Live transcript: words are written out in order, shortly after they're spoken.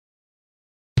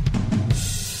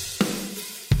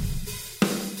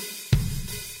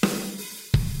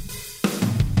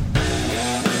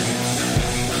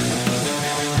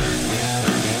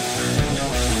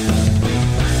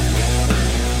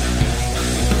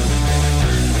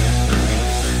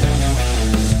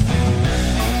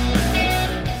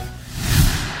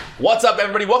What's up,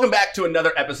 everybody? Welcome back to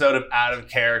another episode of Out of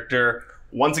Character.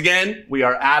 Once again, we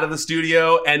are out of the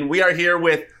studio, and we are here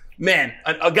with, man,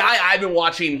 a guy I've been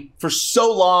watching for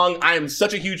so long. I am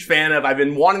such a huge fan of. I've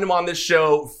been wanting him on this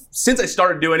show since I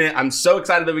started doing it. I'm so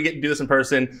excited that we get to do this in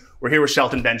person. We're here with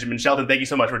Shelton Benjamin. Shelton, thank you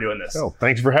so much for doing this. Oh,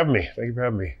 thanks for having me.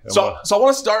 So I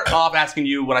want to start off asking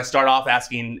you what I start off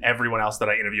asking everyone else that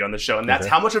I interview on this show, and that's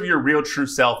how much of your real true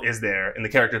self is there in the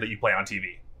character that you play on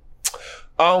TV?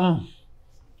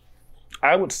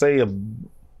 I would say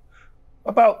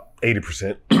about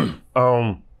 80%.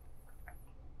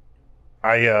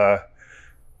 I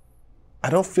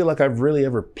don't feel like I've really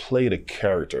ever played a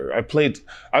character. I play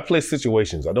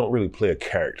situations. I don't really play a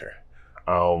character.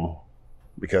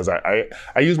 Because I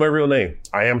use my real name.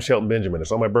 I am Shelton Benjamin.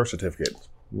 It's on my birth certificate.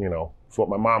 You know, it's what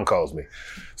my mom calls me.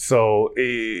 So,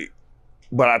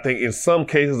 but I think in some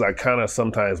cases, I kind of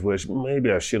sometimes wish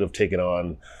maybe I should have taken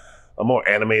on a more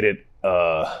animated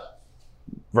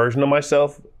version of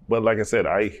myself. But like I said,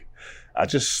 I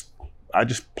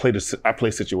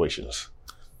play situations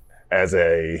as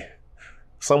a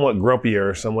somewhat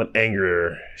grumpier, somewhat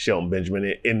angrier Shelton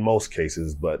Benjamin in most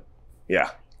cases. But yeah.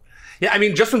 Yeah, I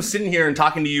mean, just from sitting here and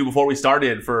talking to you before we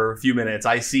started for a few minutes,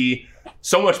 I see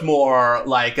so much more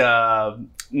like you're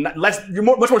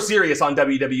much more serious on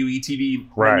WWE TV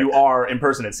than you are in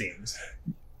person, it seems.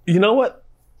 You know what?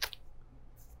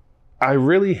 I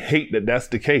really hate that that's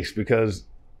the case because,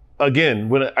 again,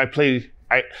 when I play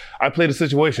the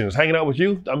situations, hanging out with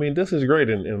you. I mean, this is great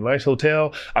in a nice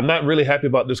hotel. I'm not really happy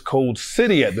about this cold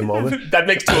city at the moment. That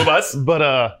makes two of us.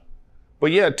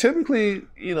 But yeah, typically,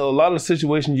 you know, a lot of the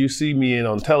situations you see me in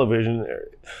on television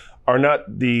are I'm not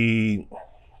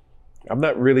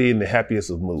really in the happiest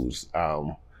of moods.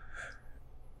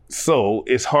 So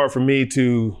it's hard for me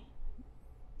to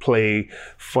play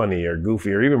funny or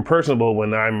goofy or even personable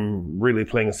when I'm really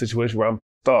playing a situation where I'm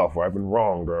pissed off or I've been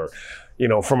wronged or, you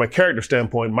know, from a character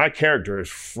standpoint, my character is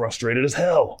frustrated as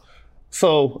hell.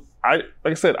 So like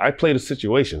I said, I play the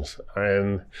situations,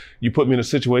 and you put me in a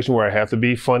situation where I have to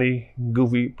be funny,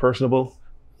 goofy, personable,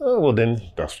 well then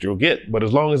that's what you'll get. But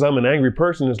as long as I'm an angry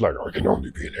person, it's like, I can only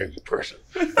be an angry person.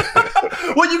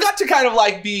 Well, you got to kind of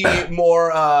like be more,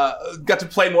 got to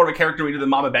play more of a character when you did the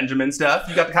Mama Benjamin stuff.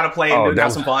 You got to kind of play and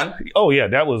have some fun. Oh yeah,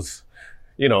 that was,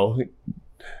 you know,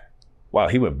 wow,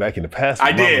 he went back in the past.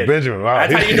 I did. Mama Benjamin. Wow.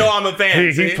 That's how you know I'm a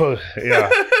fan. Yeah.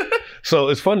 So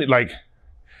it's funny, like,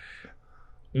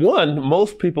 one,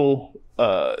 most people,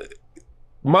 the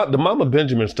Mama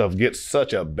Benjamin stuff gets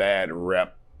such a bad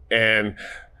rep. And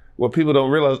what people don't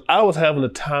realize, I was having the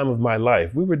time of my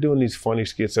life. We were doing these funny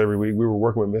skits every week. We were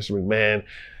working with Mr. McMahon,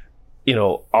 you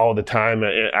know, all the time.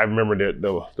 And I remember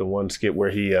the one skit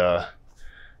where he, you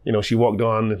know, she walked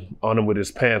on him with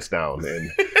his pants down.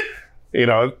 And, you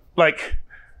know, like,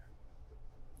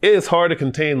 it's hard to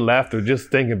contain laughter just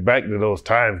thinking back to those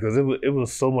times because it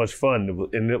was so much fun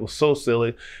and it was so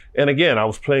silly. And again, I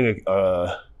was playing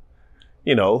a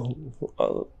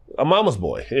mama's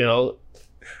boy, you know.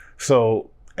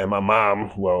 So, and my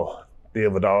mom, well, Thea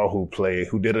Vidal,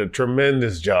 who did a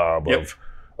tremendous job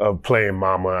of playing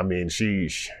mama. I mean, she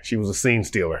was a scene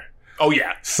stealer. Oh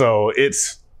yeah. So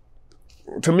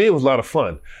to me, it was a lot of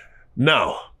fun.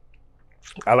 Now,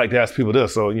 I like to ask people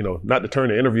this, so, you know, not to turn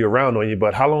the interview around on you,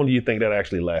 but how long do you think that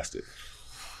actually lasted?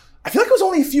 I feel like it was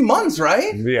only a few months,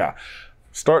 right? Yeah.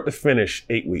 Start to finish,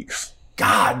 8 weeks.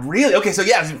 God, really? Okay, so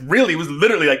yeah, it was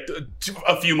literally like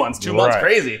a few months, 2 months,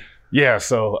 crazy. Yeah,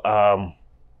 so I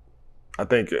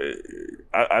think,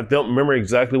 I don't remember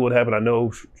exactly what happened. I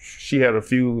know she had a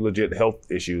few legit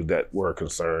health issues that were a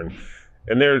concern.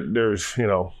 And there's, you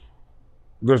know,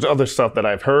 there's other stuff that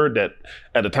I've heard that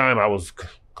at the time I was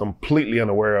completely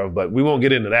unaware of, but we won't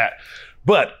get into that.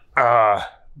 But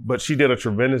she did a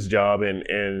tremendous job,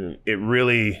 and it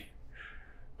really,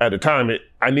 at the time,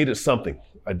 I needed something.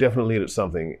 I definitely needed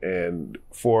something. And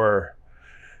for,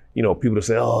 you know, people to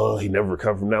say, oh, he never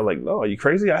recovered from that. Like, no, are you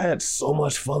crazy? I had so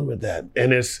much fun with that.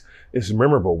 And it's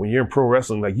memorable. When you're in pro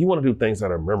wrestling, like, you want to do things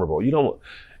that are memorable.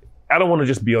 I don't want to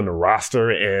just be on the roster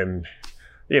and,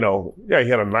 you know, yeah, he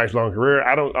had a nice long career.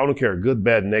 I don't care, good,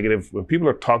 bad, negative. When people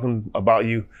are talking about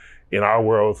you in our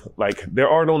world, like, there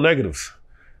are no negatives.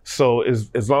 So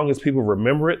as long as people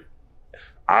remember it,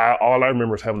 all I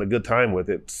remember is having a good time with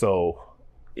it. So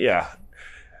yeah,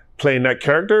 playing that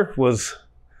character was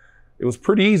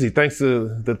pretty easy thanks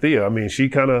to Thea. I mean, she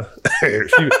kind of,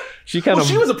 she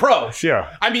was a pro.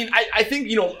 Yeah. I mean, I think,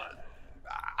 you know,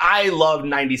 I loved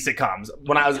 90s sitcoms.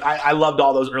 When I loved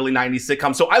all those early 90s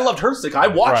sitcoms. So I loved her sitcom. I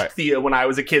watched Thea when I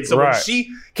was a kid. So when she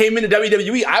came into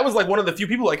WWE, I was like one of the few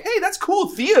people like, hey, that's cool.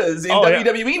 Thea is in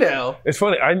WWE now. It's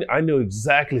funny. I knew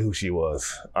exactly who she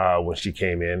was when she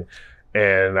came in.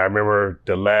 And I remember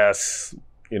the last,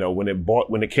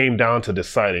 when it came down to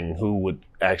deciding who would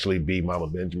actually be Mama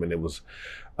Benjamin, it was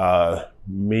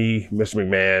me, Mr.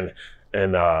 McMahon,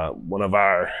 and one of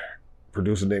our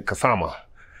producers named Kasama.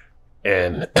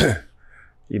 And,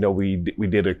 we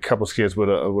did a couple skits with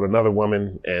another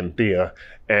woman and Thea.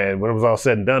 And when it was all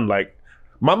said and done, like,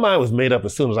 my mind was made up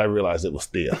as soon as I realized it was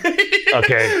Thea.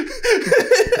 Okay.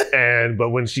 But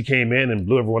when she came in and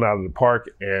blew everyone out of the park,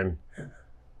 and,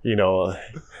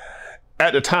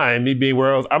 at the time, me being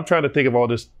where I'm trying to think of all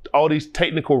these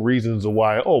technical reasons of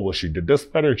why, she did this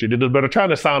better, she did this better, trying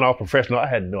to sound all professional. I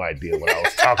had no idea what I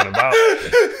was talking about.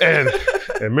 And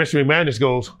Mr. McMahon just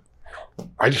goes,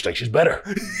 I just think she's better.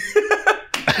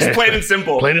 Just plain and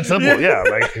simple. Plain and simple, yeah.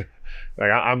 Like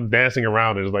I'm dancing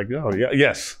around and it's like, oh,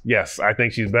 yeah, yes, I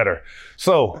think she's better.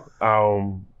 So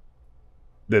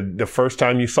the first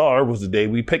time you saw her was the day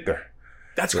we picked her.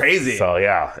 That's crazy. So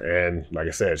yeah, and like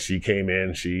I said, she came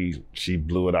in, she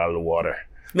blew it out of the water.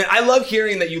 Man, I love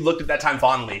hearing that you look back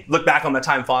on that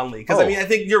time fondly. Because I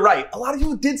think you're right. A lot of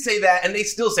people did say that, and they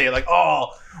still say it, like, oh,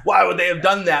 why would they have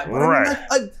done that? But right.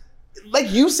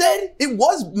 Like you said, it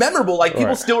was memorable. Like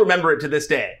people still remember it to this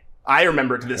day. I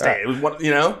remember it to this day. It was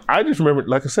I just remember,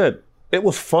 like I said, it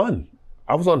was fun.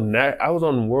 I was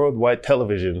on worldwide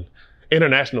television,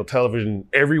 international television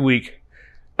every week,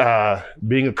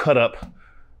 being a cut up,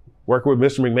 working with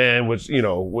Mr. McMahon, which,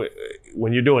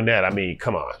 when you're doing that, I mean,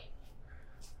 come on.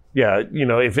 Yeah,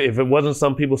 if it wasn't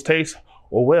some people's taste,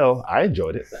 I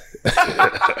enjoyed it.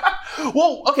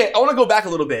 Well, okay, I want to go back a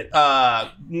little bit.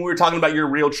 When we were talking about your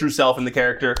real true self in the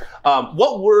character,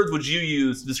 what words would you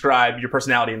use to describe your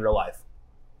personality in real life?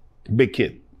 Big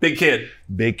kid. Big kid.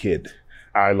 Big kid.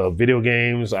 I love video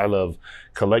games. I love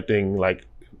collecting like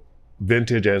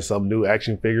vintage and some new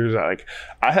action figures.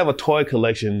 I have a toy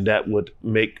collection that would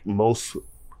make most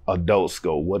adults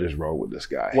go, what is wrong with this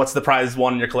guy? What's the prize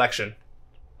one in your collection?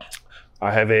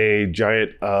 I have a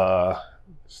giant,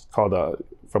 it's called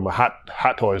from a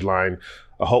Hot Toys line,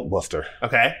 a Hulkbuster.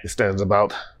 Okay. It stands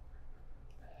about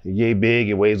yay big.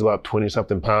 It weighs about 20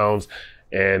 something pounds.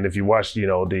 And if you watch,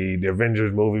 the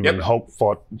Avengers movie when Hulk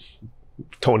fought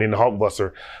Tony and the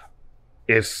Hulkbuster,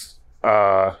 it's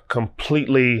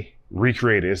completely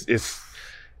recreated. It's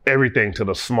everything to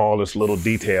the smallest little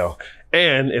detail.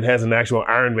 And it has an actual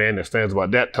Iron Man that stands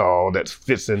about that tall that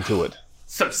fits into it.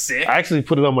 So sick. I actually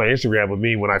put it on my Instagram with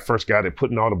me when I first got it,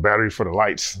 putting all the batteries for the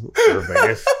lights.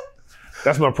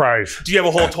 That's my prize. Do you have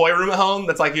a whole toy room at home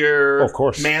that's like your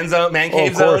man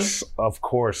cave zone? Of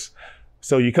course.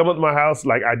 So you come up to my house,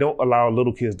 like I don't allow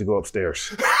little kids to go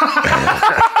upstairs.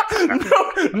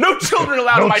 No children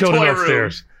allowed in my toy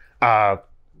upstairs. room.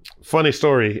 Funny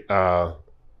story.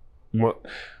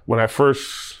 When I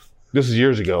first, this is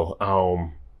years ago,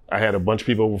 I had a bunch of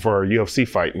people over for a UFC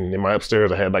fight, and in my upstairs,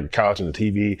 I had like a couch and a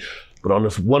TV. But on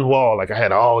this one wall, like I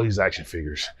had all these action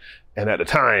figures. And at the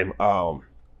time,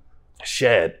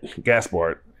 Shad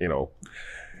Gaspard,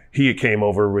 he came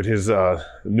over with his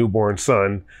newborn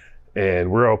son,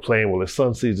 and we're all playing. Well, his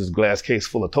son sees this glass case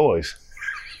full of toys.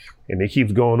 And he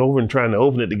keeps going over and trying to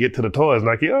open it to get to the toys. And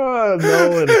like,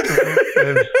 no.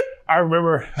 And I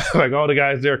remember, like all the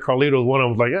guys there, Carlito's one of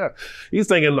them was like, yeah. He's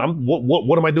thinking,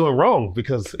 what am I doing wrong?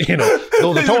 Because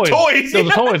those are toys. Those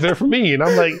are toys. They're for me. And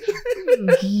I'm like,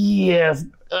 yes.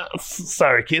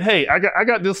 Sorry, kid. Hey, I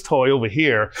got this toy over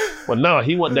here. Well, no,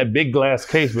 he wants that big glass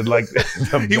case with like.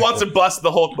 He wants to bust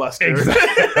the Hulkbuster.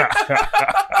 Exactly.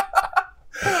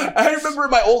 I remember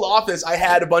in my old office, I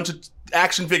had a bunch of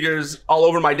action figures all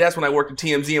over my desk when I worked at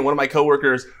TMZ, and one of my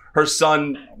coworkers, her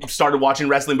son started watching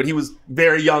wrestling, but he was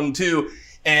very young too.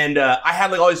 And I had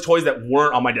like all these toys that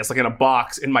weren't on my desk, like in a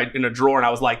box in a drawer. And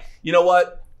I was like, you know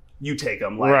what? You take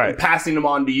them. Like I'm passing them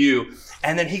on to you.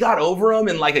 And then he got over them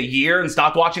in like a year and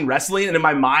stopped watching wrestling. And in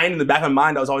my mind, in the back of my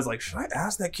mind, I was always like, should I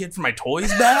ask that kid for my toys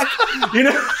back?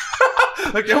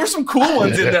 Like there were some cool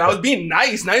ones in there. I was being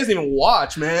nice, and I didn't even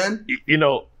watch, man.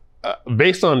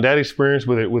 Based on that experience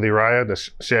with Uriah, the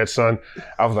Shad's son,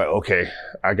 I was like, okay,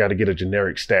 I got to get a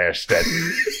generic stash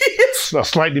that's a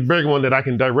slightly bigger one that I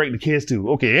can direct the kids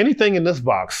to. Okay, anything in this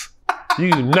box, you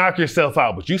knock yourself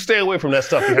out, but you stay away from that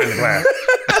stuff behind the glass.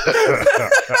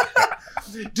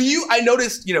 I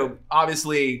noticed,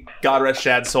 obviously, God rest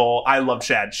Shad's soul. I loved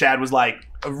Shad. Shad was like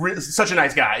such a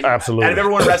nice guy. Absolutely. Out of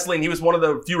everyone wrestling, he was one of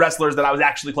the few wrestlers that I was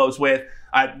actually close with.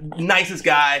 Nicest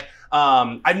guy.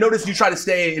 I've noticed you try to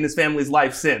stay in his family's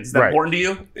life since. Is that important to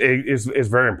you? It's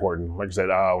very important. Like I said,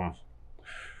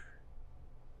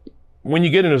 when you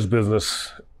get in this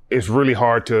business, it's really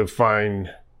hard to find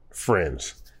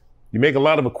friends. You make a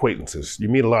lot of acquaintances. You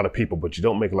meet a lot of people, but you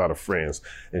don't make a lot of friends.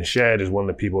 And Shad is one of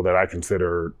the people that I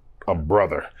consider a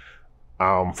brother.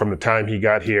 From the time he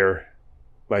got here,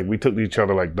 like we took to each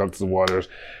other like ducks to waters.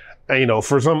 And you know,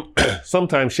 for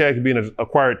sometimes Shad could be an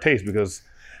acquired taste because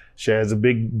Shad's a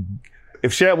big.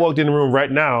 If Shad walked in the room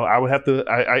right now, I would have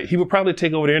to. He would probably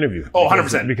take over the interview. Oh,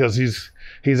 100%. Because he's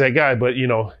that guy. But you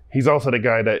know, he's also the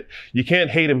guy that you can't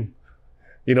hate him.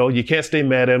 You know, you can't stay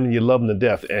mad at him. You love him to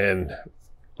death. And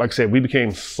like I said, we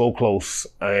became so close.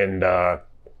 And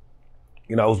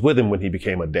you know, I was with him when he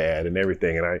became a dad and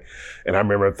everything. And I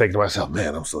remember thinking to myself,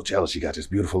 man, I'm so jealous. You got this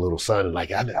beautiful little son. And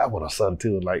like, I want a son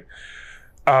too. And like,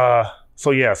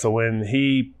 so when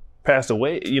he passed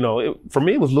away, you know, for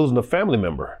me, it was losing a family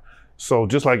member. So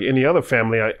just like any other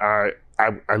family, I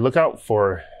look out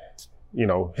for, you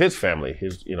know, his family,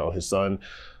 his son,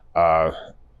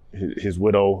 his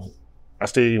widow. I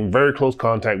stay in very close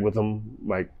contact with them.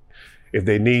 Like, if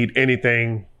they need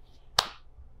anything,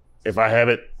 if I have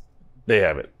it, they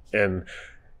have it. And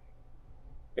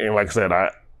like I said,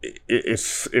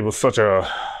 it was such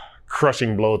a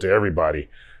crushing blow to everybody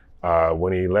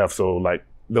when he left. So like,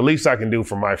 the least I can do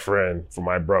for my friend, for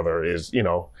my brother, is, you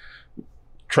know,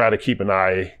 try to keep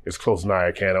as close an eye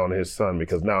I can on his son,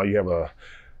 because now you have a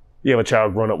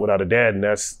child growing up without a dad, and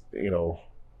that's, you know,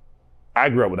 I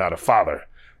grew up without a father.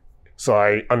 So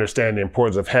I understand the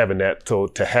importance of having that. So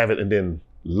to have it and then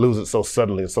lose it so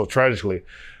suddenly and so tragically,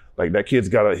 like that kid's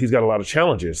he's got a lot of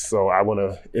challenges. So I want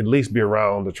to at least be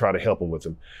around to try to help him with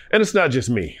them. And it's not just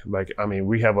me. Like, I mean,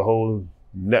 we have a whole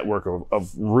network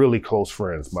of really close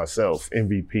friends. Myself,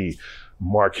 MVP,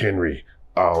 Mark Henry.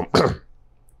 I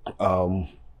don't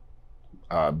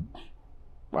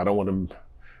want to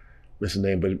miss his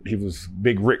name, but he was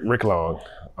Big Rick Long.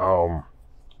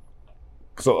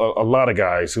 So a lot of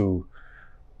guys who,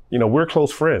 you know, we're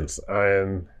close friends,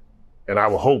 and I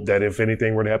would hope that if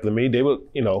anything were to happen to me, they would,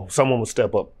 you know, someone would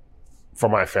step up for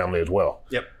my family as well.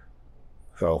 Yep.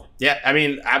 So yeah, I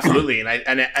mean, absolutely,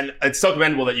 and it's so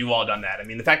commendable that you've all done that. I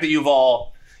mean, the fact that you've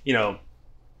all, you know,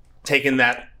 taken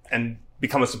that and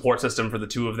become a support system for the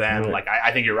two of them, like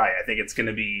I think you're right. I think it's going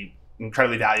to be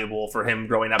incredibly valuable for him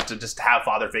growing up to just have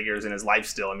father figures in his life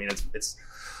still. I mean, it's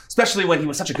especially when he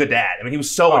was such a good dad. I mean, he was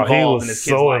so involved in his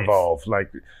kid's life. So involved.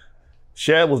 Like,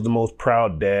 Shad was the most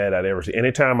proud dad I'd ever seen.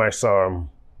 Anytime I saw him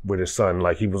with his son,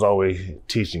 like, he was always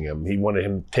teaching him. He wanted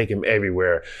him to take him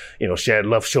everywhere. You know, Shad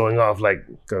loved showing off, like,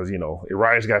 because, you know,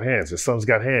 Uriah's got hands, his son's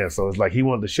got hands. So it's like he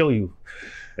wanted to show you.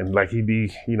 And like, he'd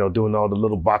be, you know, doing all the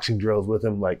little boxing drills with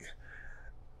him. Like,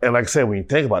 and like I said, when you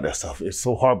think about that stuff, it's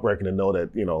so heartbreaking to know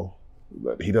that, you know,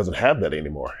 that he doesn't have that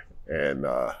anymore. And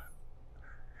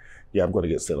yeah, I'm going to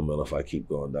get sentimental if I keep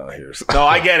going down here. So. No,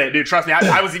 I get it, dude. Trust me.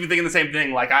 I was even thinking the same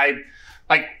thing. Like, I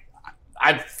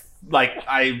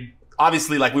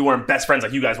obviously, like, we weren't best friends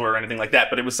like you guys were or anything like that,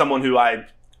 but it was someone who I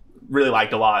really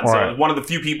liked a lot. And so one of the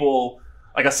few people,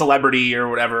 like a celebrity or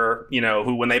whatever, you know,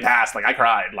 who when they passed, like, I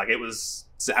cried. Like, I was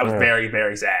very,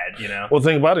 very sad, you know? Well, the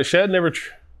thing about it, Shad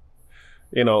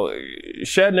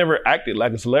never acted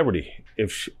like a celebrity.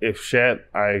 If Shad,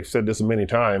 I said this many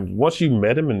times, once you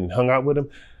met him and hung out with him,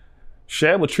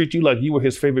 Shad would treat you like you were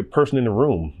his favorite person in the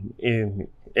room, in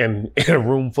a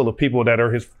room full of people that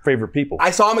are his favorite people.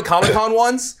 I saw him at Comic-Con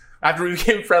once after we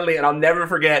became friendly, and I'll never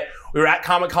forget, we were at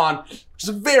Comic-Con, which is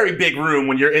a very big room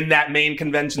when you're in that main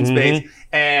convention space,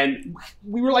 and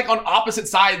we were like on opposite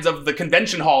sides of the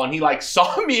convention hall, and he like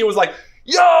saw me and was like,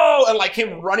 yo, and like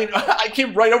came running, I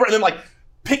came right over and then like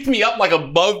picked me up like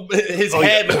above his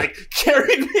head and like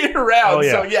carried me around.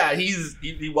 So yeah, he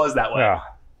was that way. Yeah.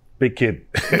 Big kid.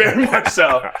 Very much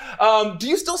so. Do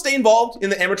you still stay involved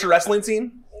in the amateur wrestling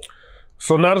scene?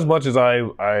 So not as much as I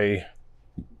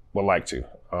would like to.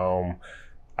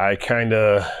 I kind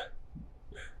of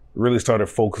really started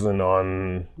focusing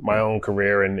on my own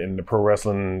career in the pro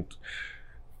wrestling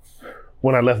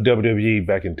when I left WWE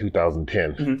back in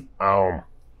 2010.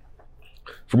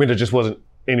 For me, there just wasn't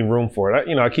any room for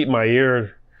it. I keep my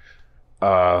ear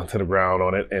to the ground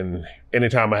on it, and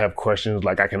anytime I have questions,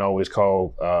 like I can always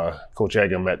call Coach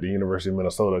Agam at the University of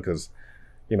Minnesota, because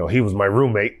he was my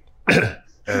roommate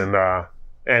and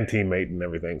teammate and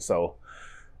everything. So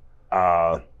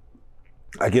I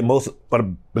get but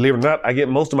believe it or not, I get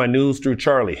most of my news through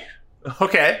Charlie.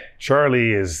 Okay.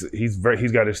 Charlie he's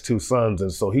got his two sons,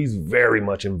 and so he's very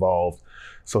much involved.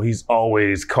 So he's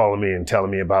always calling me and telling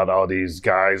me about all these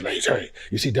guys. Like, hey,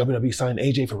 you see WWE signed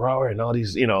AJ Ferrara and all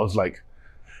these, it's like,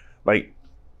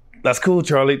 that's cool,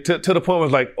 Charlie. To the point where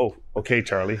it's like, oh, okay,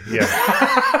 Charlie. Yeah.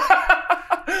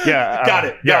 Yeah. Got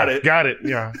it.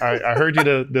 Yeah. I heard you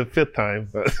the fifth time.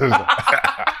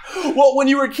 Well, when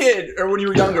you were a kid or when you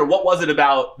were younger, what was it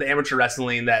about the amateur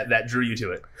wrestling that drew you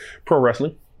to it? Pro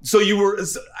wrestling. So you were,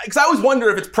 because I always wonder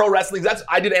if it's pro wrestling.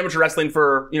 I did amateur wrestling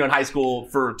for, in high school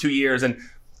for 2 years. And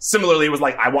similarly, it was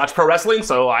like, I watch pro wrestling,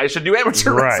 so I should do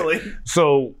amateur wrestling.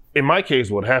 So in my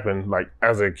case, what happened, like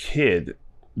as a kid,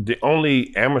 the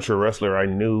only amateur wrestler I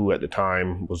knew at the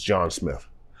time was John Smith.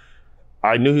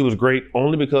 I knew he was great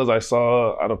only because I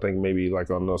saw, I don't think maybe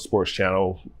like on the sports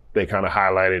channel, they kind of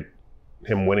highlighted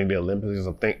him winning the Olympics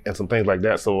and some things like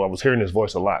that. So I was hearing his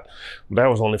voice a lot. But that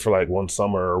was only for like one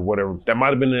summer or whatever. That might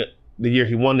have been the year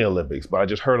he won the Olympics, but I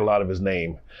just heard a lot of his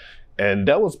name. And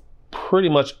that was pretty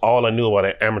much all I knew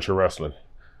about amateur wrestling.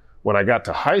 When I got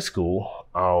to high school,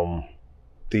 our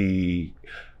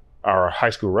high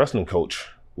school wrestling coach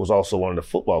was also one of the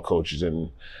football coaches.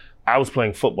 And I was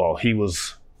playing football.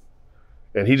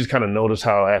 And he just kind of noticed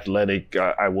how athletic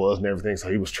I was and everything.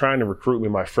 So he was trying to recruit me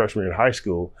my freshman year in high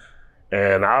school.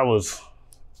 And I was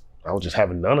just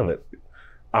having none of it.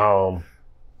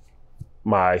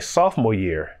 My sophomore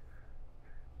year,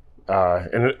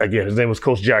 and again, his name was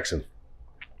Coach Jackson,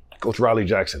 Coach Riley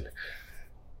Jackson.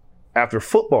 After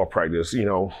football practice,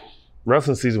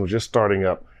 wrestling season was just starting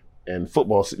up, and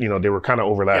football, they were kind of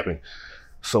overlapping. Yep.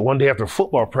 So one day after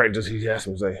football practice, he asked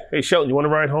me, "Hey, Shelton, you want to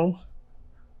ride home?"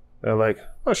 And I'm like,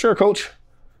 "Oh, sure, Coach."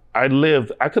 I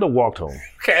could have walked home.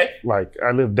 Okay. Like,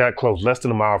 I lived that close, less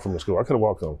than a mile from the school. I could have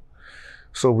walked home.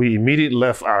 So we immediately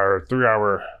left our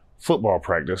 3-hour football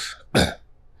practice,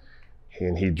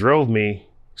 and he drove me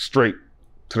straight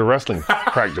to the wrestling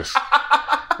practice.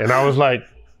 And I was like,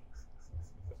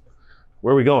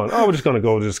 "Where are we going?" "Oh, we're just going to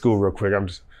go to the school real quick."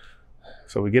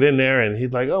 So we get in there, and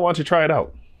he's like, "Oh, why don't you try it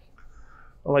out?"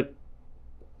 I'm like,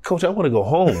 "Coach, I want to go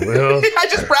home." I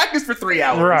just practiced for 3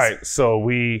 hours. Right. So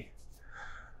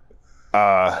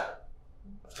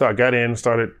so I got in,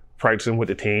 started practicing with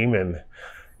the team, and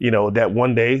that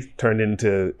one day turned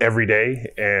into every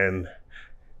day. And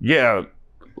yeah,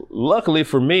 luckily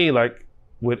for me, like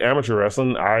with amateur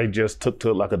wrestling, I just took to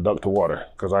it like a duck to water,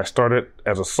 because I started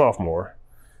as a sophomore.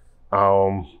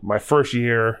 My first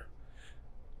year,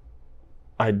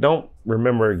 I don't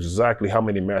remember exactly how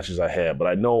many matches I had, but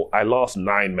I know I lost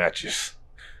 9 matches.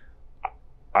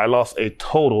 I lost a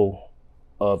total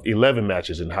of 11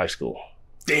 matches in high school.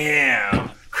 Damn,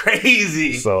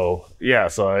 crazy. So yeah,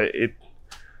 it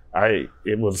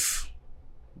was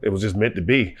just meant to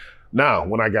be. Now,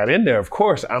 when I got in there, of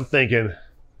course, I'm thinking,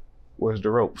 where's the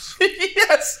ropes?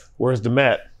 Yes. Where's the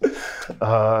mat?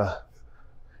 At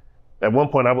one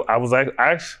point,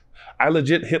 I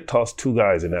legit hip tossed 2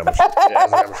 guys as an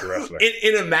amateur wrestler.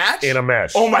 In a match? In a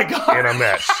match. Oh my God. In a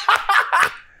match.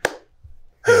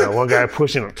 One guy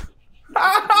pushing him.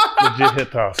 Legit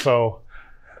hip toss. So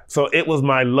it was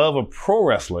my love of pro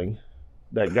wrestling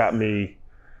that got me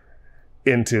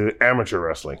into amateur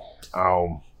wrestling.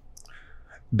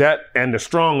 That and the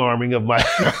strong arming of my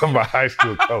high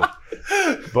school coach.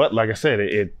 But like I said,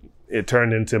 it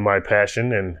turned into my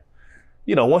passion. And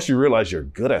once you realize you're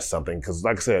good at something, because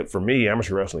like I said, for me,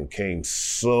 amateur wrestling came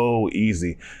so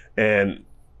easy. And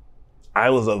I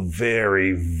was a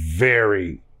very,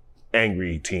 very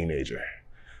angry teenager.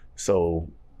 So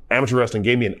amateur wrestling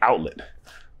gave me an outlet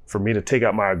for me to take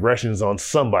out my aggressions on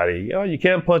somebody. You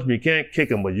can't punch me, you can't kick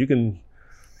them, but you can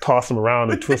toss them around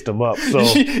and twist them up. So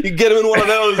you get them in one of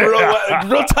those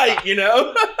real tight,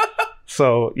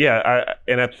 So yeah,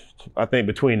 I think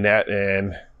between that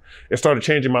and it started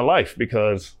changing my life,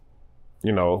 because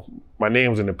my name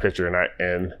was in the picture,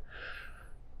 and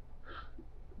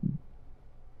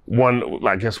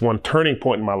one turning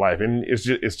point in my life, and it's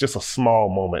just a small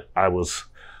moment. I was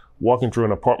walking through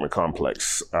an apartment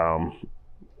complex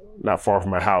not far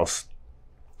from my house,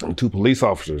 and 2 police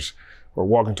officers were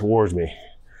walking towards me.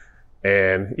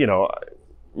 And,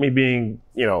 me being,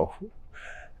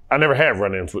 I never had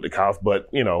run-ins with the cops, but,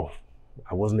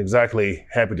 I wasn't exactly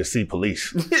happy to see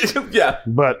police. Yeah.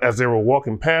 But as they were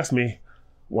walking past me,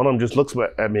 one of them just looks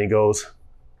at me and goes,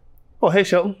 "Oh, hey,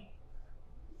 Shelton."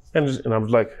 And I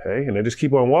was like, "Hey," and they just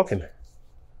keep on walking.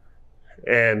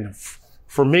 And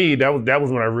for me, that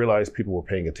was when I realized people were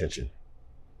paying attention.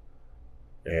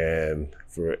 And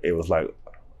it was like,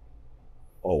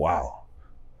 oh, wow.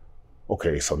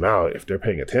 Okay, so now if they're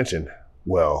paying attention,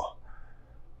 well,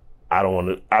 I don't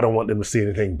want them to see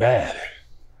anything bad.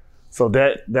 So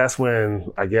that's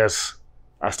when I guess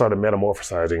I started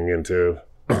metamorphosizing into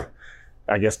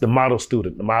I guess the model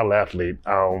student, the model athlete.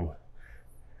 And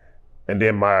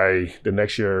then the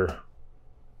next year,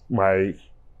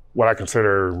 what I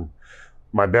consider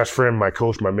my best friend, my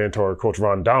coach, my mentor, Coach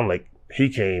Ron Donlake, he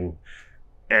came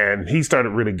and he started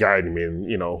really guiding me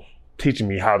and, teaching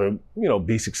me how to,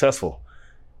 be successful.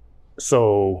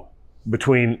 So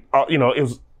between, it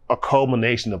was a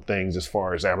culmination of things as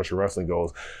far as amateur wrestling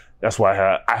goes. That's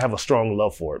why I have a strong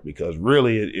love for it, because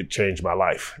really it changed my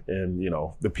life. And,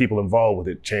 the people involved with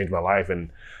it changed my life. And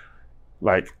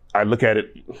like, I look at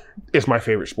it, it's my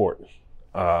favorite sport.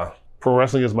 Pro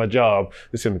wrestling is my job,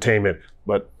 it's entertainment,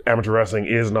 but amateur wrestling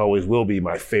is and always will be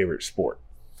my favorite sport.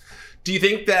 Do you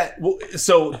think that,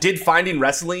 so did finding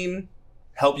wrestling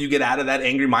help you get out of that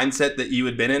angry mindset that you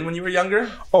had been in when you were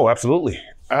younger? Oh, absolutely.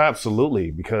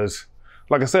 Absolutely. Because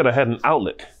like I said, I had an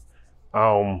outlet.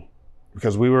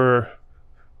 Because we were,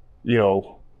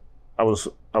 I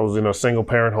was in a single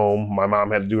parent home. My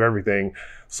mom had to do everything.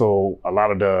 So I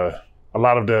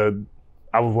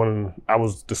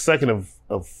was the second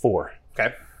of four.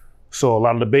 Okay. So a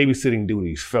lot of the babysitting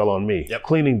duties fell on me. Yep.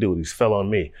 Cleaning duties fell on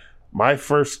me. My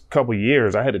first couple of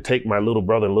years, I had to take my little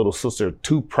brother and little sister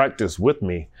to practice with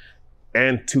me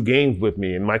and to games with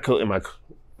me. And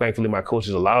thankfully my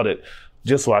coaches allowed it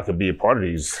just so I could be a part of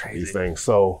these things.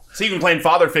 So you've been playing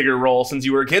father figure role since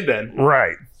you were a kid then.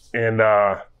 Right. And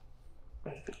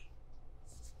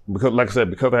because, like I said,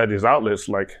 because I had these outlets,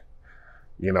 like,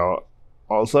 all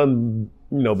of a sudden,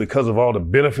 because of all the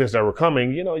benefits that were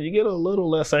coming, you get a little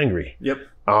less angry. Yep.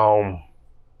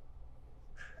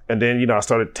 And then, I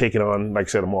started taking on, like I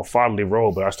said, a more fatherly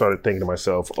role, but I started thinking to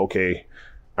myself, okay,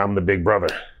 I'm the big brother.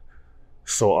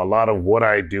 So a lot of what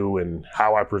I do and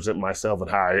how I present myself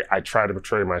and how I try to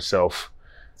portray myself,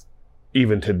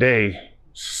 even today,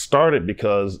 started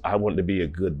because I wanted to be a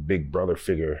good big brother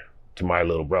figure to my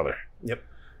little brother. Yep.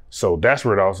 So that's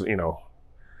where it also,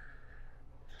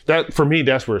 that for me,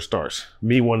 that's where it starts.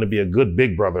 Me wanting to be a good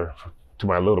big brother to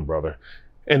my little brother,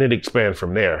 and it expands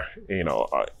from there.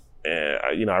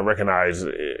 I recognize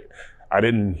I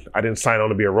didn't sign on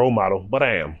to be a role model, but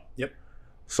I am. Yep.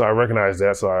 So I recognize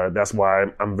that. So that's why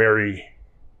I'm very,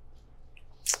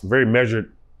 very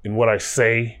measured in what I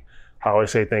say, how I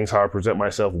say things, how I present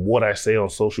myself, what I say on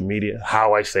social media,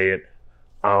 how I say it.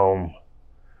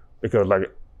 Because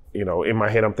in my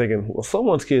head, I'm thinking, well,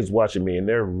 someone's kid's watching me and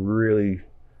they're really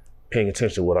paying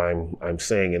attention to what I'm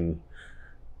saying. And,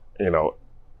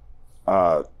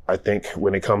 I think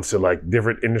when it comes to like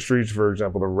different industries, for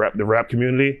example, the rap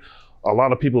community, a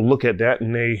lot of people look at that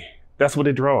and that's what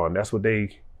they draw on. That's what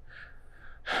they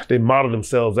model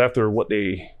themselves after what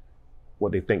they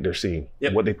think they're seeing,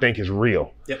 yep. What they think is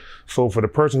real. Yep. So for the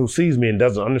person who sees me and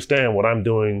doesn't understand what I'm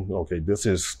doing, okay, this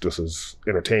is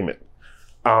entertainment.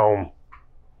 I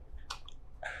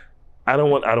don't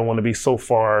want to be so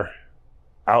far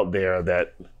out there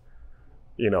that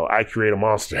I create a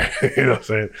monster. You know what I'm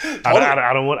saying? Totally.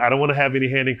 I don't want to have any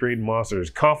hand in creating monsters.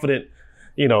 Confident,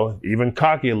 even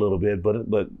cocky a little bit,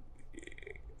 but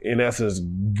in essence,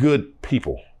 good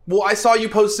people. Well, I saw you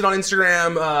posted on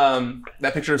Instagram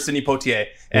that picture of Sidney Poitier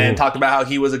and talked about how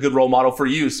he was a good role model for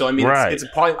you. So I mean, right. it's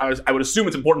probably I would assume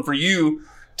it's important for you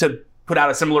to put out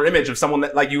a similar image of someone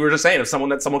that, like you were just saying, of someone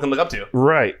that someone can look up to.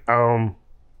 Right. In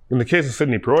the case of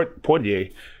Sidney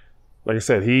Poitier, like I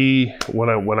said,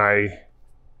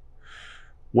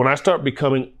 when I start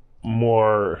becoming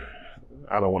more,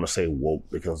 I don't want to say woke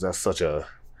because that's such a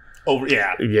played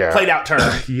out term.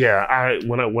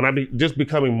 When I just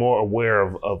becoming more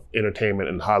aware of entertainment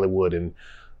in Hollywood and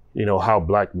how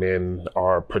black men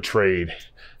are portrayed.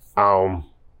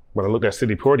 When I looked at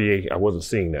Sidney Poitier, I wasn't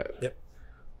seeing that. Yep.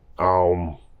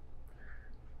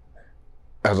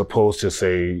 As opposed to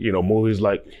say movies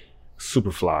like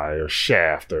Superfly or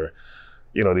Shaft or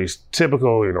these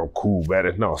typical, cool,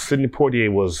 bad. No, Sidney Poitier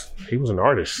he was an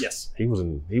artist. Yes. He was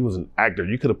an actor.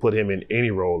 You could have put him in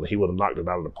any role and he would have knocked it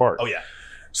out of the park. Oh yeah.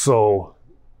 So,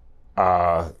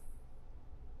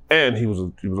 and he was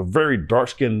a very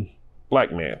dark-skinned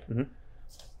black man. Mm-hmm.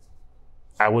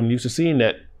 I wasn't used to seeing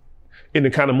that in the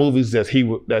kind of movies that he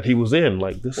was in.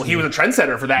 Like this. Well, he was a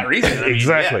trendsetter for that reason.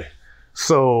 Exactly. Yeah.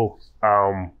 So,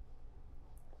 and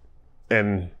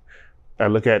when I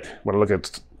look at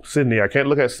Sidney, I can't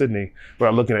look at Sidney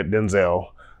without looking at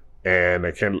Denzel, and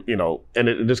I can't, and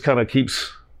it just kind of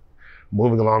keeps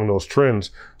moving along those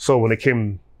trends. So when it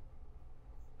came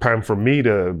time for me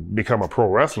to become a pro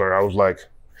wrestler, I was like,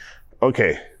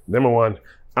 okay, number one,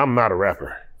 I'm not a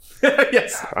rapper.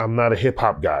 Yes. I'm not a hip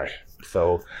hop guy,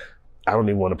 so I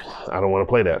don't want to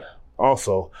play that.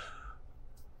 Also,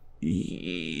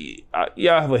 I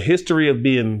have a history of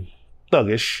being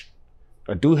thuggish.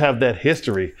 I do have that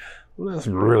history, well, that's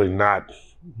really not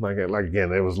like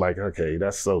again. It was like, okay,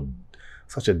 that's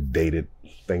such a dated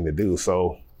thing to do.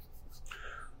 So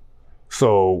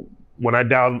when I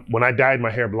dyed my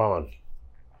hair blonde,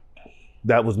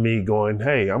 that was me going,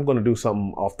 hey, I'm going to do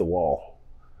something off the wall,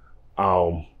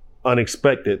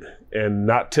 unexpected and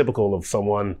not typical of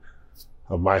someone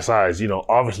of my size.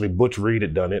 Obviously Butch Reed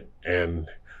had done it, and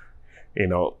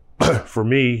for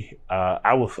me,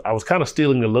 I was kind of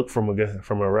stealing the look from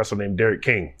a wrestler named Derek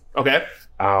King. Okay.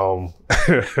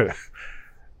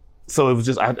 So it was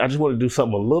just I just wanted to do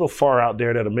something a little far out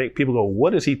there that'll make people go,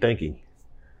 what is he thinking?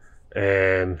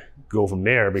 And go from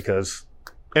there, and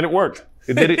it worked.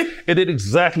 It did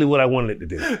exactly what I wanted it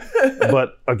to do.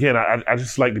 But again, I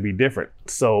just like to be different.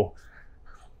 So,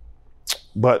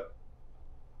 but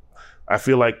I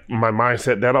feel like my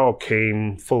mindset, that all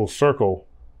came full circle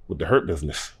with the Hurt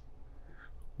Business.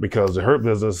 Because the Hurt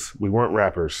Business, we weren't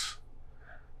rappers.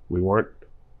 We weren't,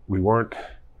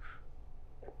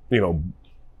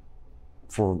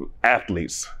 for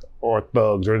athletes or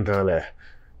thugs or anything like that.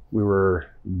 We were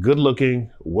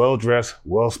good-looking, well-dressed,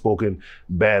 well-spoken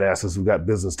badasses who got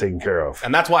business taken care of.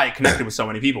 And that's why it connected with so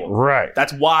many people. Right.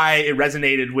 That's why it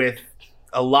resonated with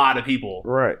a lot of people.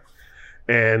 Right.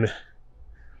 And,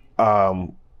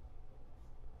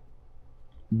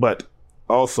 but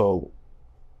also,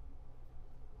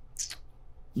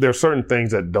 there are certain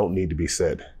things that don't need to be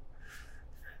said.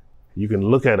 You can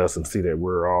look at us and see that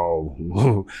we're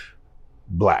all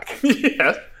black.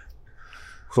 Yeah.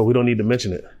 So we don't need to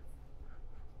mention it.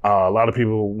 A lot of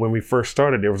people, when we first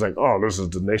started, they was like, oh, this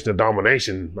is the nation of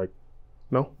domination. Like,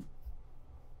 no,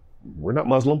 we're not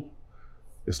Muslim.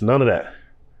 It's none of that.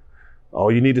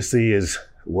 All you need to see is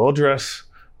well-dressed,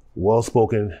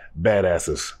 well-spoken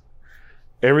badasses.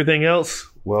 Everything else,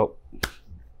 well,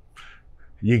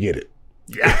 you get it.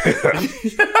 Yeah.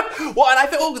 Well, and I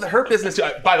feel with the Hurt Business too.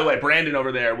 By the way, Brandon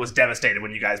over there was devastated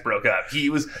when you guys broke up. He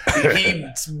was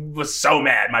so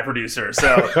mad, my producer.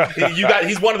 So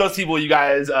he's one of those people you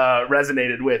guys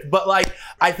resonated with. But like,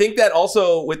 I think that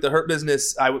also with the Hurt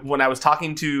Business, when I was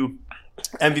talking to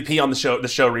MVP on the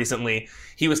show recently,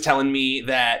 he was telling me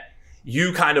that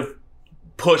you kind of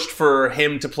pushed for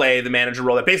him to play the manager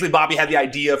role. That basically Bobby had the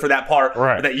idea for that part,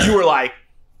 right. That you were like,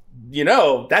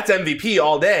 that's MVP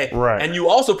all day. Right. And you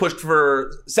also pushed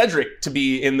for Cedric to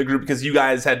be in the group because you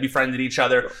guys had befriended each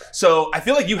other. So I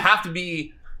feel like you have to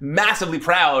be massively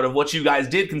proud of what you guys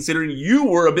did, considering you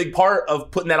were a big part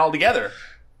of putting that all together.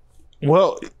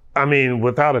 Well, I mean,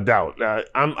 without a doubt, I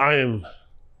am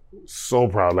so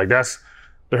proud. Like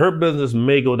the Hurt Business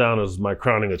may go down as my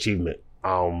crowning achievement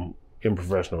in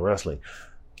professional wrestling.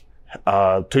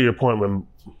 To your point,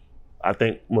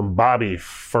 when Bobby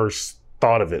first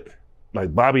thought of it,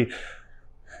 like Bobby,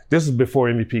 this is before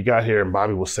MVP got here, and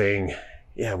Bobby was saying,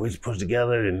 yeah, we just put it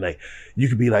together and like you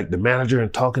could be like the manager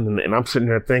and talking, and I'm sitting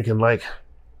there thinking like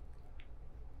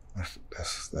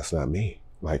that's not me.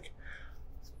 Like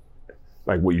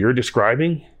what you're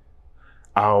describing,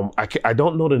 I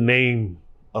don't know the name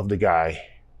of the guy.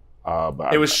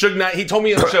 It was Suge Knight. He told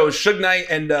me on the show, Suge Knight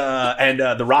and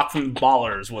The Rock from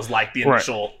Ballers was like the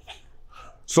initial. Right.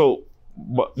 So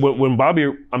but when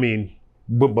Bobby,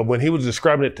 but when he was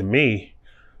describing it to me,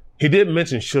 he didn't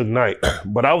mention Suge Knight,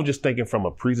 but I was just thinking from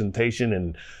a presentation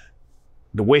and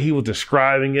the way he was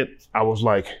describing it, I was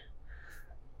like,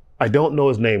 I don't know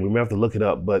his name. We may have to look it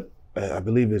up, but I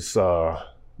believe it's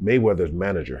Mayweather's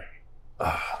manager.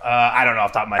 I don't know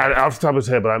off the top of my head. Off the top of his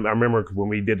head, but I remember when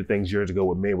we did the things years ago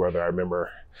with Mayweather,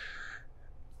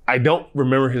 I don't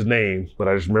remember his name, but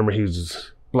I just remember he was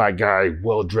this black guy,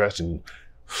 well-dressed and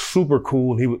super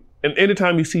cool. And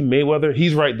anytime you see Mayweather,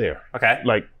 he's right there. Okay.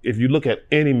 Like if you look at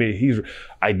any,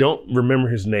 I don't remember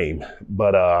his name,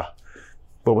 but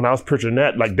when I was picturing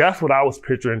that, like that's what I was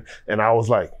picturing, and I was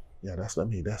like, yeah, that's not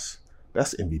me. That's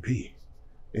MVP.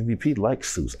 MVP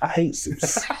likes suits. I hate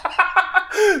suits.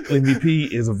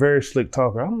 MVP is a very slick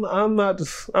talker. I'm not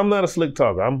a slick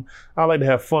talker. I like to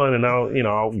have fun, and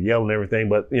I'll yell and everything,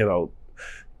 but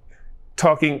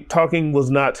talking was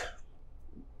not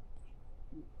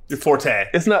your forte.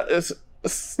 It's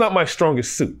not my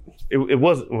strongest suit. It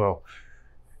wasn't, well,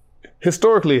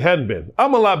 historically it hadn't been.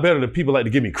 I'm a lot better than people like to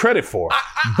give me credit for.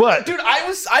 But dude,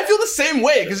 I feel the same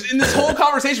way, because in this whole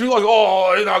conversation we're like,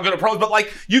 oh, you're not good at pros, but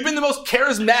like you've been the most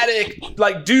charismatic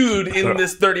like dude in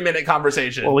this 30-minute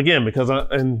conversation. Well, again, because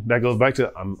and that goes back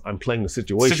to I'm playing the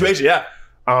situation. Yeah.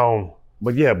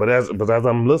 But as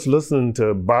I'm listening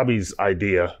to Bobby's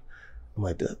idea, I'm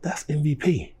like, that's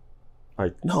MVP.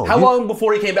 Like, no. How long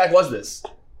before he came back was this?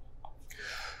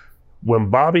 When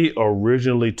Bobby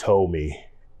originally told me,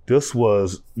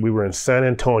 we were in San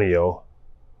Antonio.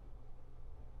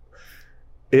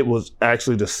 It was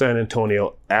actually the San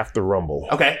Antonio after Rumble.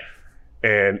 Okay.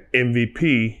 And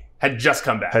MVP had just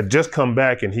come back.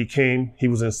 And he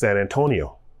was in San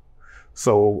Antonio.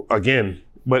 So again,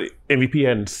 but MVP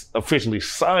hadn't officially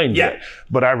signed yet.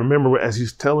 But I remember as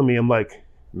he's telling me, I'm like,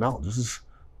 no, this is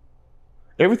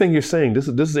everything you're saying. This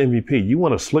is MVP. You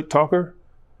want a slick talker?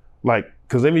 Like,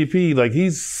 cause MVP, like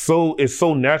it's so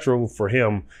natural for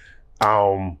him.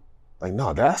 Like,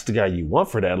 no, that's the guy you want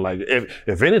for that. Like,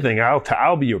 if anything,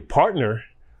 I'll be your partner.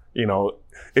 You know,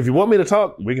 if you want me to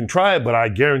talk, we can try it, but I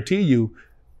guarantee you,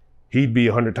 he'd be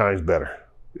 100 times better.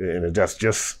 And that's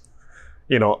just,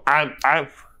 you know, I'm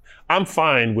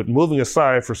fine with moving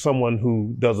aside for someone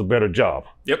who does a better job.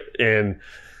 Yep. And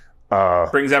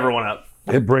brings everyone up.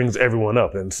 It brings everyone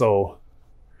up, and so,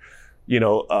 you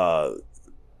know,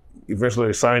 eventually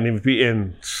they signed MVP,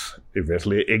 and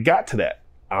eventually it got to that.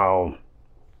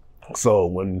 So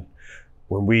when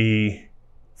we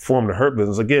formed the Hurt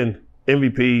Business, again,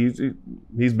 MVP,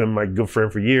 he's been my good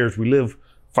friend for years. We live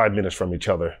 5 minutes from each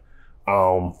other.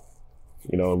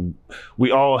 You know,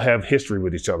 we all have history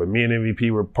with each other. Me and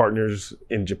MVP were partners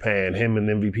in Japan. Him and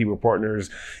MVP were partners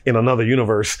in another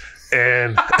universe.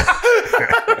 And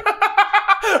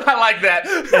I like that.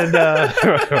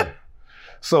 And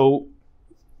so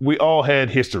we all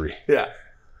had history. Yeah.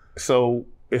 So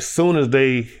as soon as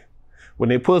when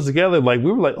they put us together, like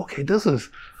we were like, okay, this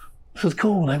is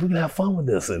cool. Like we can have fun with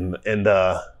this. And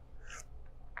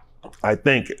I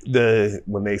think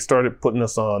when they started putting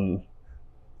us on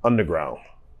Underground,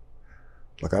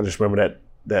 like I just remember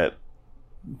that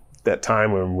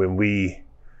time when we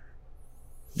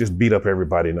just beat up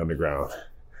everybody in Underground.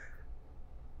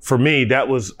 For me, that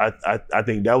was I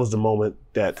think that was the moment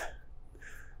that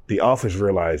the office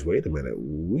realized, wait a minute,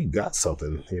 we got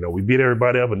something. You know, we beat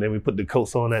everybody up and then we put the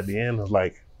coats on at the end. I was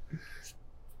like,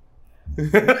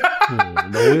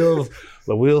 the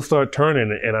wheels start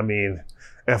turning. And I mean,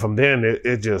 and from then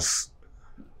it just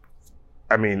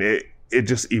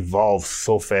evolved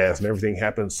so fast and everything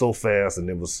happened so fast, and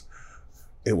it was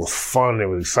fun, it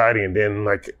was exciting. And then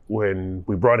like when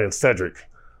we brought in Cedric,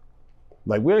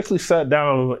 like we actually sat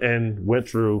down and went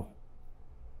through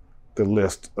the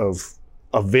list of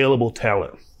available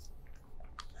talent.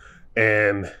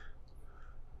 And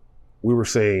we were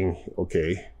saying,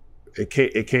 okay,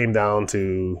 it came down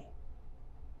to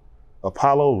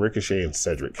Apollo, Ricochet, and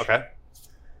Cedric. Okay.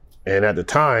 And at the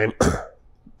time,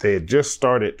 they had just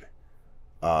started,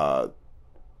 big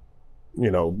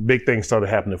things started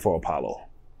happening for Apollo.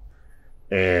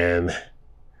 And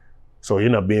so he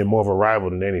ended up being more of a rival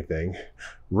than anything.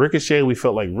 Ricochet, we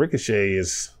felt like I don't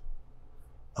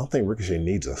think Ricochet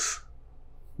needs us.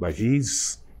 Like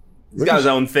he's got his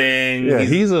own thing. Yeah,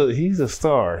 he's a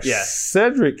star. Yeah.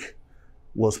 Cedric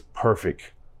was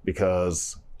perfect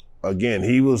because, again,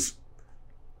 he was,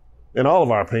 in all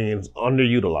of our opinions,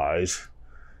 underutilized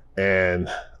and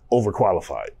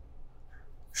overqualified.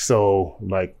 So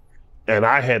like, and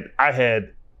I have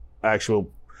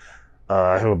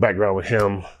a background with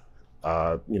him,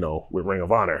 with Ring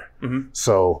of Honor. Mm-hmm.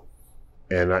 So,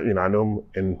 and I know him,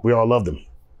 and we all loved him.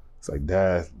 It's like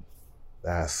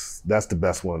that's the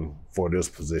best one for this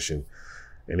position.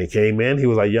 And he came in, he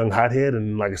was like young hothead,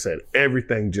 and like I said,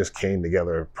 everything just came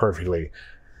together perfectly.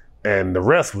 And the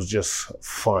rest was just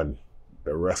fun.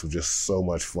 The rest was just so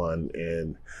much fun.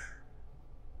 And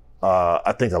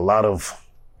I think a lot of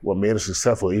what made us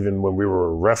successful, even when we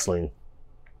were wrestling,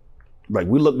 like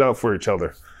we looked out for each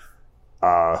other.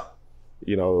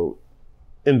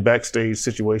 In backstage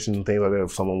situations and things like that,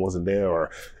 if someone wasn't there or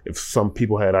if some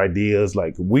people had ideas,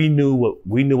 like we knew what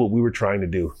we were trying to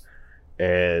do,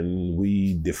 and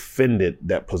we defended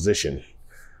that position.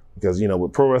 Because,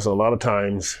 with pro wrestling, a lot of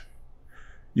times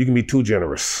you can be too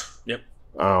generous. Yep.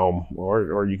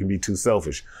 Or you can be too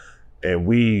selfish. And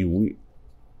we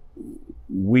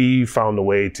found a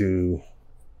way to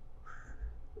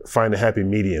find a happy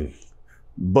medium,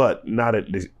 but not at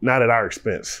our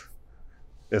expense.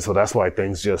 And so that's why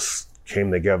things just came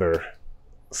together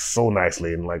so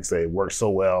nicely, and like I say, it worked so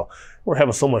well. We're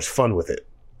having so much fun with it.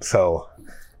 So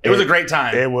it was a great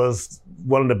time. It was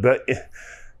one of the best.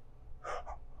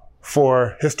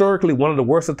 For historically one of the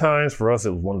worst of times, for us it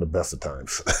was one of the best of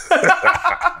times. All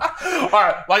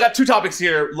right. Well, I got 2 topics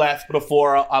here left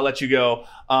before I'll let you go.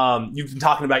 You've been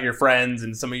talking about your friends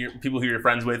and some of your people who you're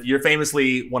friends with. You're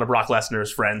famously one of Brock Lesnar's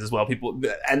friends as well.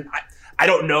 I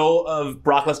don't know of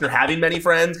Brock Lesnar having many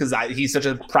friends because he's such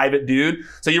a private dude.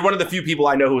 So you're one of the few people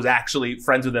I know who's actually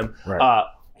friends with him. Right.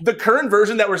 The current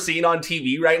version that we're seeing on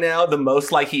TV right now, the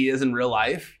most like he is in real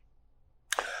life,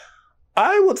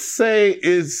 I would say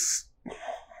is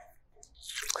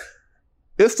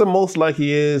It's the most like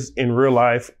he is in real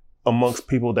life amongst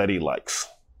people that he likes.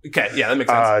 Okay, yeah, that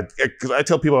makes sense. Because I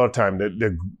tell people all the time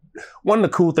that one of the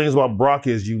cool things about Brock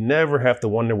is you never have to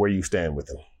wonder where you stand with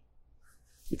him,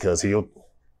 because he'll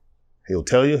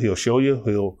tell you, he'll show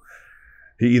you,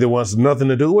 he either wants nothing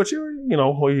to do with you,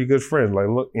 or you're good friends. Like,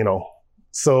 look,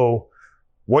 So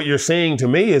what you're seeing to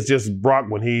me is just Brock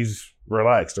when he's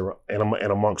relaxed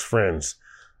and amongst friends.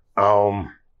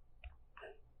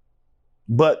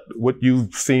 But what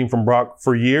you've seen from Brock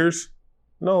for years,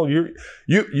 no,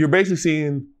 you're basically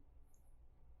seeing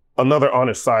another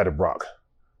honest side of Brock,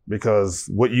 because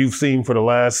what you've seen for the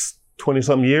last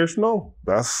 20-something years, no,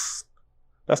 that's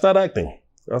not acting.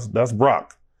 That's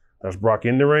Brock. That's Brock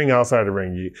in the ring, outside the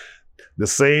ring. The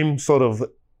same sort of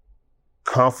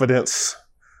confidence,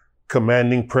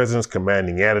 commanding presence,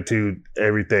 commanding attitude,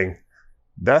 everything.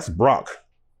 That's Brock.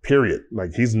 Period.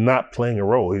 Like, he's not playing a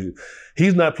role.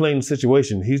 He's not playing the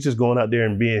situation. He's just going out there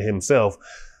and being himself.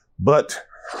 But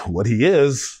what he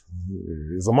is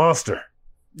a monster.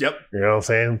 Yep. You know what I'm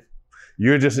saying?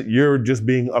 You're just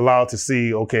being allowed to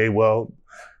see, okay, well,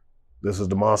 this is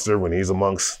the monster when he's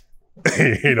amongst,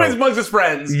 He's amongst his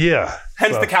friends. Yeah.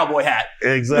 Hence the cowboy hat.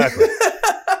 Exactly.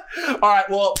 All right,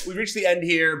 well, we've reached the end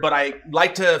here, but I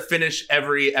like to finish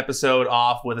every episode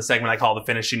off with a segment I call the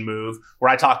finishing move, where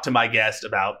I talk to my guest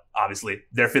about, obviously,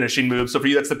 their finishing move. So for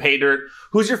you, that's the pay dirt.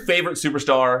 Who's your favorite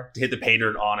superstar to hit the pay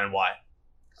dirt on, and why?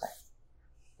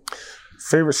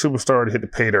 Favorite superstar to hit the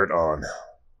pay dirt on?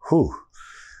 Who?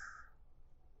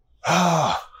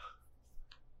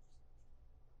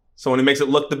 Someone who makes it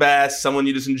look the best, someone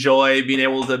you just enjoy being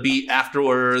able to beat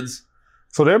afterwards.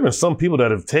 So there have been some people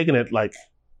that have taken it like,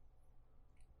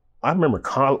 I remember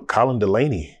Colin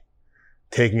Delaney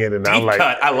taking it, and I'm like, deep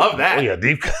cut. I love that. Oh yeah,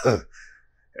 deep cut.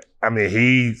 I mean,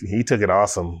 he took it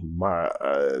awesome.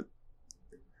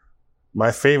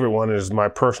 My favorite one is my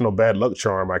personal bad luck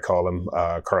charm. I call him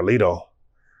Carlito.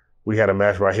 We had a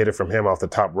match where I hit it from him off the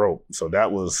top rope. So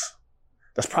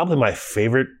that's probably my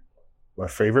favorite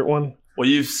one. Well,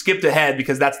 you've skipped ahead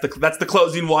because that's the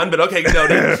closing one. But okay,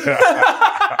 noted.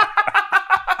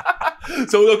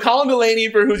 So we'll go Colin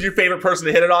Delaney for who's your favorite person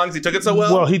to hit it on, because he took it so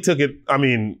well? Well, he took it, I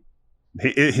mean,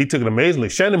 he took it amazingly.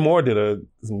 Shannon Moore did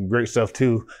some great stuff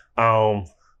too. I've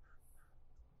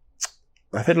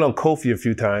hit it on Kofi a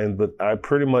few times, but I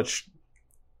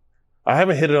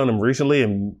haven't hit it on him recently,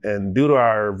 and due to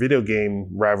our video game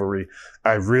rivalry,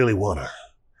 I really want to.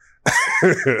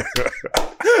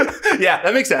 Yeah,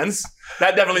 that makes sense.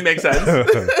 That definitely makes sense.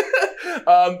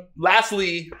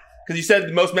 Lastly, because you said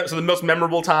the most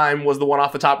memorable time was the one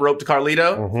off the top rope to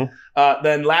Carlito. Mm-hmm.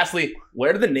 Then lastly,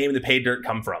 where did the name of the pay dirt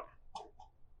come from?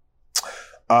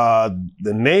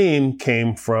 The name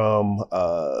came from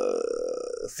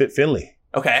Fit Finley.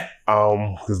 Okay.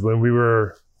 Because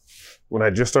when I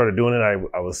just started doing it,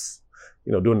 I was,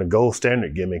 doing the gold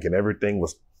standard gimmick, and everything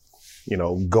was,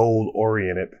 gold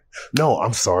oriented. No,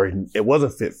 I'm sorry. It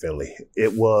wasn't Fit Finley.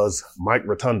 It was Mike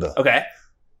Rotunda. Okay.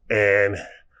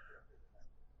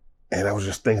 And I was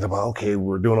just thinking about, okay,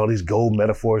 we're doing all these gold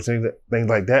metaphors, things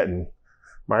like that. And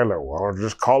Mike's like, well, I'll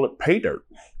just call it pay dirt.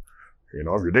 If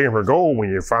you're digging for gold, when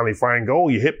you finally find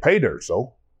gold, you hit pay dirt.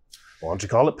 So why don't you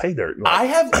call it pay dirt? I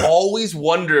have always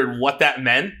wondered what that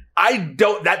meant.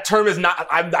 That term is not,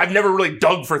 I've never really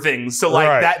dug for things. So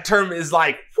like That term is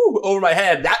like, over my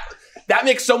head. That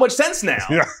makes so much sense now.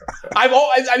 Yeah. I've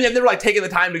never taken the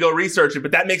time to go research it,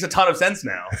 but that makes a ton of sense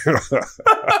now.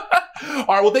 All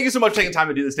right. Well, thank you so much for taking time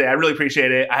to do this today. I really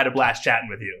appreciate it. I had a blast chatting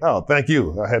with you. Oh, thank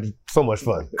you. I had so much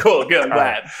fun. Cool. Good. I'm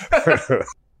glad.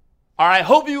 All right.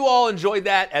 Hope you all enjoyed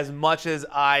that as much as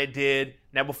I did.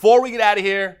 Now, before we get out of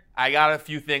here, I got a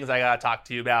few things I got to talk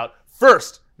to you about.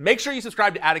 First, make sure you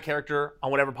subscribe to Out of Character on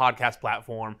whatever podcast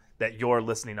platform that you're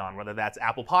listening on, whether that's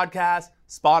Apple Podcasts,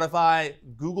 Spotify,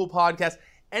 Google Podcasts,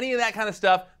 any of that kind of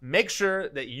stuff. Make sure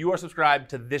that you are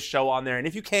subscribed to this show on there. And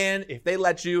if they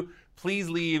let you, please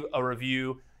leave a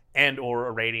review and or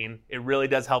a rating. It really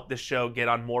does help this show get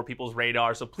on more people's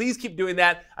radar. So please keep doing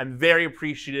that. I'm very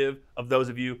appreciative of those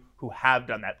of you who have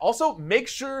done that. Also, make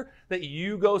sure that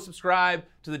you go subscribe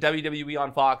to the WWE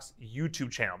on Fox YouTube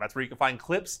channel. That's where you can find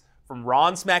clips from Raw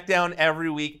and SmackDown every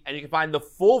week, and you can find the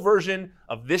full version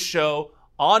of this show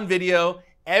on video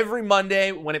every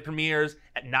Monday when it premieres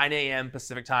at 9 a.m.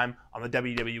 Pacific time on the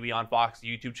WWE on Fox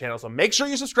YouTube channel. So make sure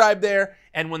you subscribe there,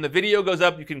 and when the video goes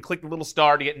up, you can click the little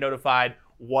star to get notified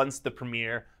once the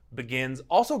premiere begins.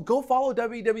 Also, go follow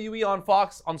WWE on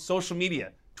Fox on social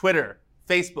media, Twitter,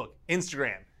 Facebook,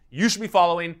 Instagram. You should be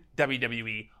following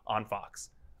WWE on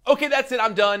Fox. Okay, that's it.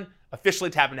 I'm done. Officially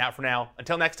tapping out for now.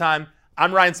 Until next time,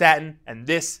 I'm Ryan Satin, and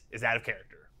this is Out of Character.